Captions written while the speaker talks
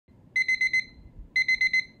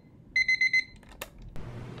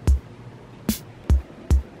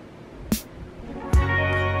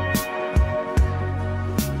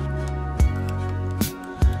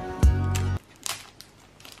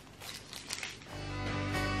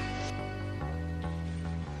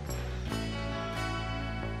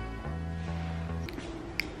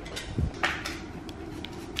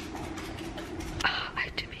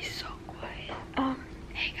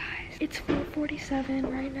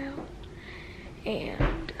7 right now.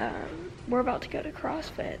 And we're about to go to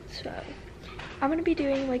CrossFit, so I'm gonna be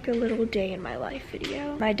doing like a little day in my life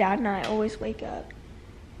video. My dad and I always wake up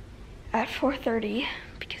at 4:30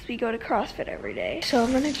 because we go to CrossFit every day. So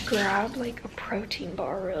I'm gonna grab like a protein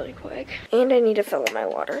bar really quick. And I need to fill up my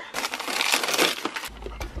water.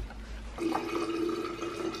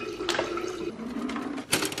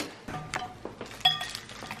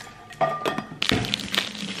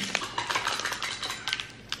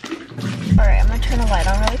 Alright, I'm gonna turn the light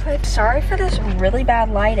on really quick. Sorry for this really bad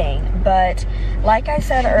lighting, but like I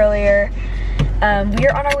said earlier, we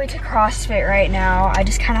are on our way to CrossFit right now. I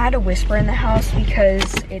just kind of had to whisper in the house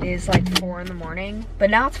because it is like 4 in the morning, but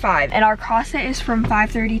now it's 5. And our CrossFit is from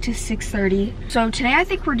 5:30 to 6:30. So today I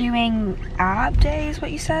think we're doing ab day is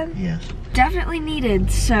what you said? Yes. Definitely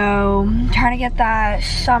needed, so I'm trying to get that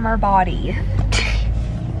summer body.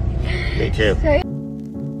 Me too. So,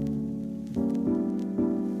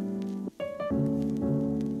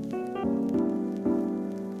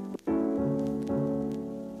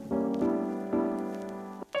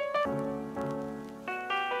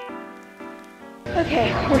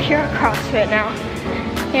 okay, we're here at CrossFit now,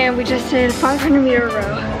 and we just did a 500-meter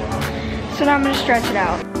row. So now I'm gonna stretch it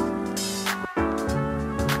out.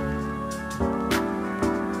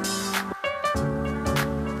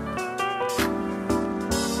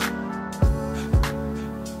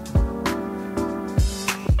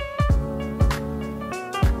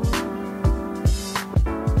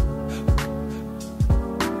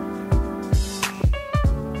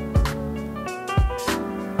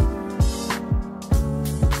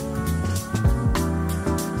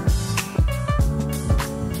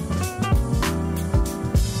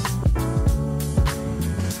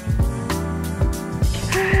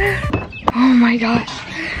 Oh my gosh,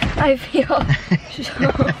 I feel so...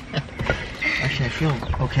 Actually, I feel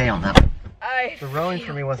okay on that one. The rowing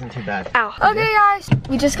for me wasn't too bad. Ow. Okay guys,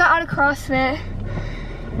 we just got out of CrossFit.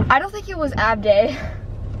 I don't think it was ab day.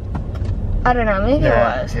 I don't know, maybe it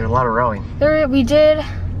was. There was a lot of rowing. We did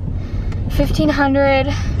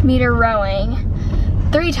 1,500-meter rowing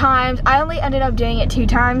 3 times. I only ended up doing it 2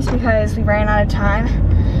 times because we ran out of time.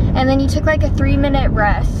 And then you took like a 3-minute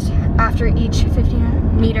rest after each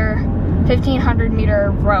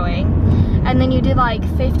 1,500-meter rowing, and then you did like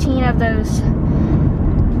 15 of those,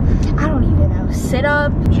 I don't even know,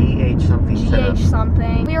 sit-up, GH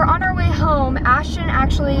something. We were on our way home. Ashton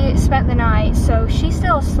actually spent the night, so she's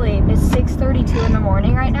still asleep. It's 6:32 in the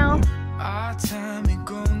morning right now. Our time is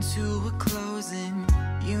going to a closing.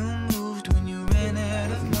 You moved when you ran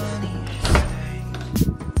out of money.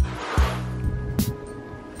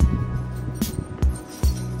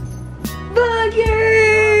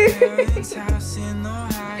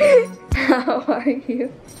 How are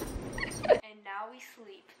you? And now we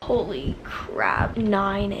sleep. Holy crap,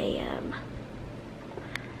 9 a.m.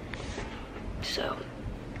 So,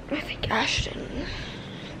 I think Ashton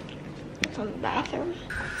is on the bathroom.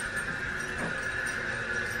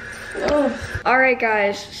 Oh. Alright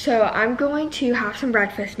guys, so I'm going to have some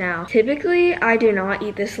breakfast now. Typically, I do not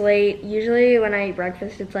eat this late. Usually when I eat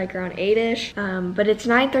breakfast, it's like around 8-ish. But it's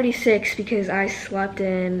 9:36 because I slept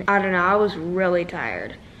in, I don't know, I was really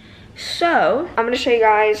tired. So, I'm gonna show you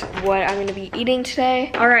guys what I'm gonna be eating today.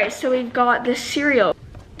 Alright, so we've got this cereal.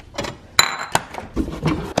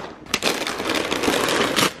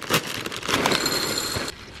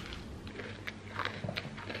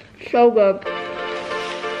 So good.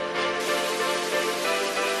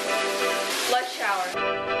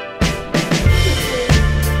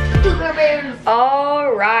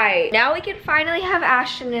 Alright, now we can finally have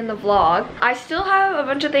Ashton in the vlog. I still have a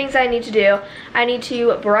bunch of things I need to do. I need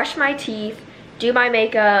to brush my teeth, do my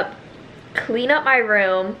makeup, clean up my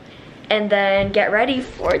room, and then get ready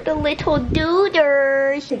for the little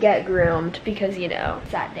duders to get groomed because, you know,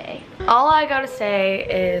 it's that day. All I gotta say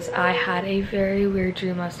is I had a very weird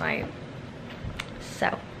dream last night.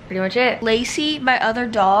 So, pretty much it. Lacey, my other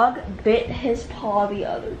dog, bit his paw the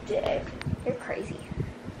other day. You're crazy.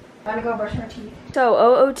 I'm gonna go brush my teeth. So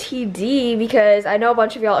OOTD, because I know a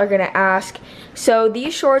bunch of y'all are gonna ask. So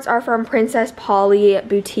these shorts are from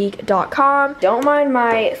princesspollyboutique.com. Don't mind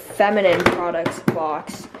my feminine products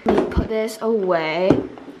box. Let me put this away.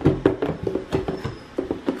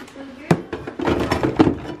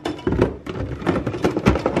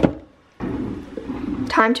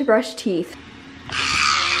 Time to brush teeth.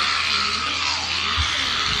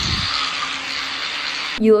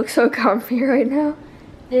 You look so comfy right now.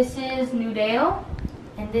 This is Nudale,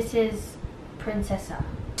 and this is Princessa.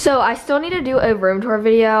 So I still need to do a room tour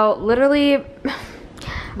video. Literally,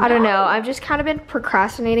 I don't know. I've just kind of been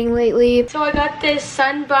procrastinating lately. So I got this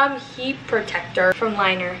Sun Bum Heat Protector from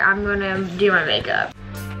Liner. I'm gonna do my makeup.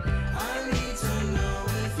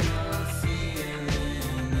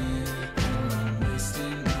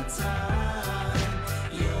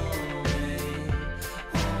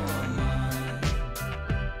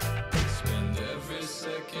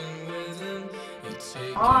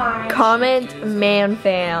 Comment man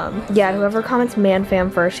fam. Yeah, whoever comments man fam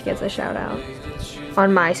first gets a shout out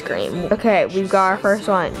on my screen. Okay, we've got our first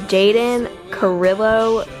one. Jaden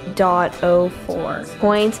Carrillo.04.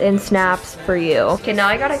 Points and snaps for you. Okay, now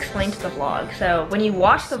I gotta explain to the vlog. So when you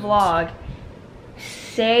watch the vlog,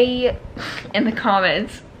 say in the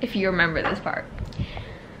comments if you remember this part.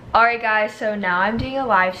 Alright guys, so now I'm doing a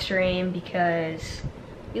live stream because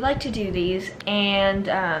we like to do these, and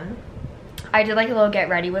I did like a little get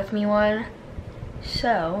ready with me one.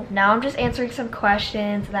 So now I'm just answering some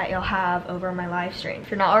questions that you'll have over my live stream.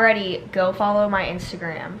 If you're not already, go follow my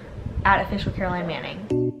Instagram at official Caroline Manning.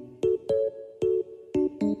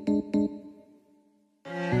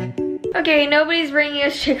 Okay, nobody's bringing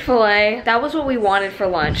us Chick-fil-A. That was what we wanted for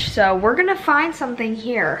lunch, so we're gonna find something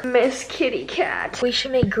here. Miss Kitty Cat. We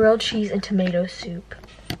should make grilled cheese and tomato soup.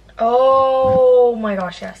 Oh my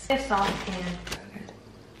gosh, yes. A saucepan.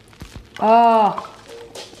 Oh.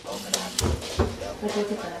 Like,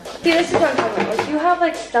 look at that. See, this is what I'm talking about. Like, you have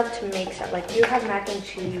like stuff to make stuff. Like, you have mac and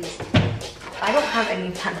cheese. I don't have any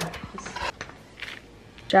of that in my house.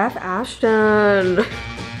 Jeff Ashton.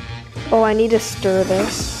 Oh, I need to stir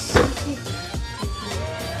this.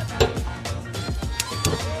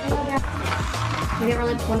 We didn't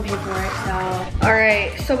really want to pay for it, so.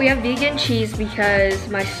 Alright, so we have vegan cheese because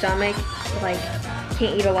my stomach, like,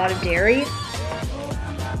 can't eat a lot of dairy.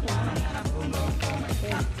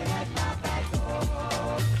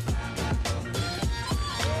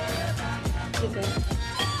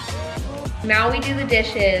 Now we do the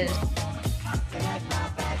dishes.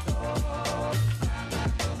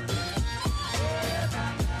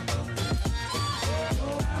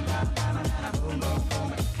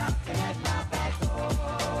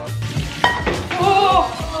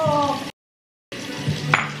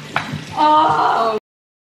 Oh!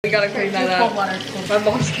 We gotta clean that up. My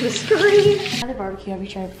mom's gonna scream. Another barbecue, have you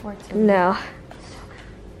tried it before? Too? No.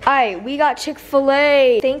 Alright, we got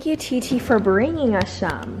Chick-fil-A. Thank you, TT, for bringing us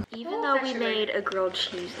some. Even though we made a grilled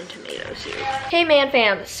cheese and tomato soup. Hey, man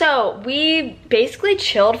fam. So, we basically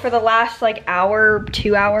chilled for the last, like, hour,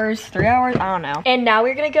 2 hours, 3 hours, I don't know. And now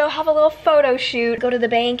we're gonna go have a little photo shoot, go to the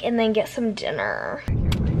bank, and then get some dinner.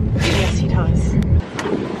 Yes, he does.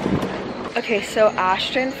 Okay, so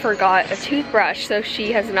Ashton forgot a toothbrush, so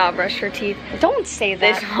she has not brushed her teeth. Don't say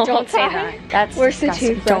that. Don't say that. That's Where's the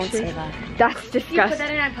disgusting. toothbrush? Don't say that. That's You put disgusting. that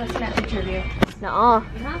in, I posted that picture of you. Nuh-uh.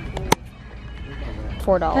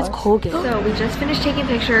 $4. That's Colgate. So we just finished taking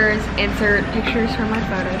pictures, insert pictures from my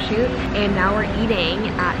photo shoot, and now we're eating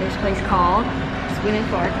at this place called Spoon and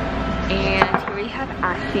Fork. And here we have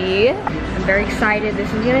Ashley. I'm very excited.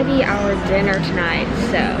 This is gonna be our dinner tonight.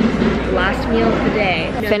 So, last meal of the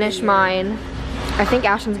day. Finished mine. I think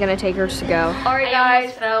Ashton's gonna take hers to go. All right, I guys.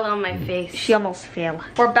 almost fell on my face. She almost fell.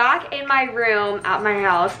 We're back in my room at my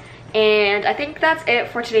house, and I think that's it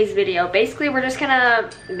for today's video. Basically, we're just gonna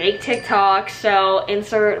make TikTok, so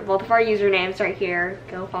insert both of our usernames right here.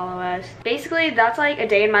 Go follow us. Basically, that's like a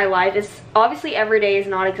day in my life. It's obviously every day is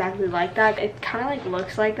not exactly like that. It kind of like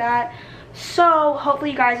looks like that. So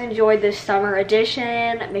hopefully you guys enjoyed this summer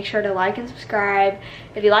edition. Make sure to like and subscribe.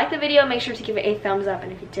 If you liked the video, make sure to give it a thumbs up,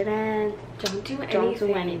 and if you didn't, don't do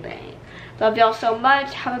anything. Love y'all so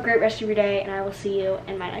much. Have a great rest of your day, and I will see you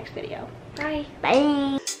in my next video. Bye.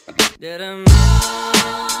 Bye.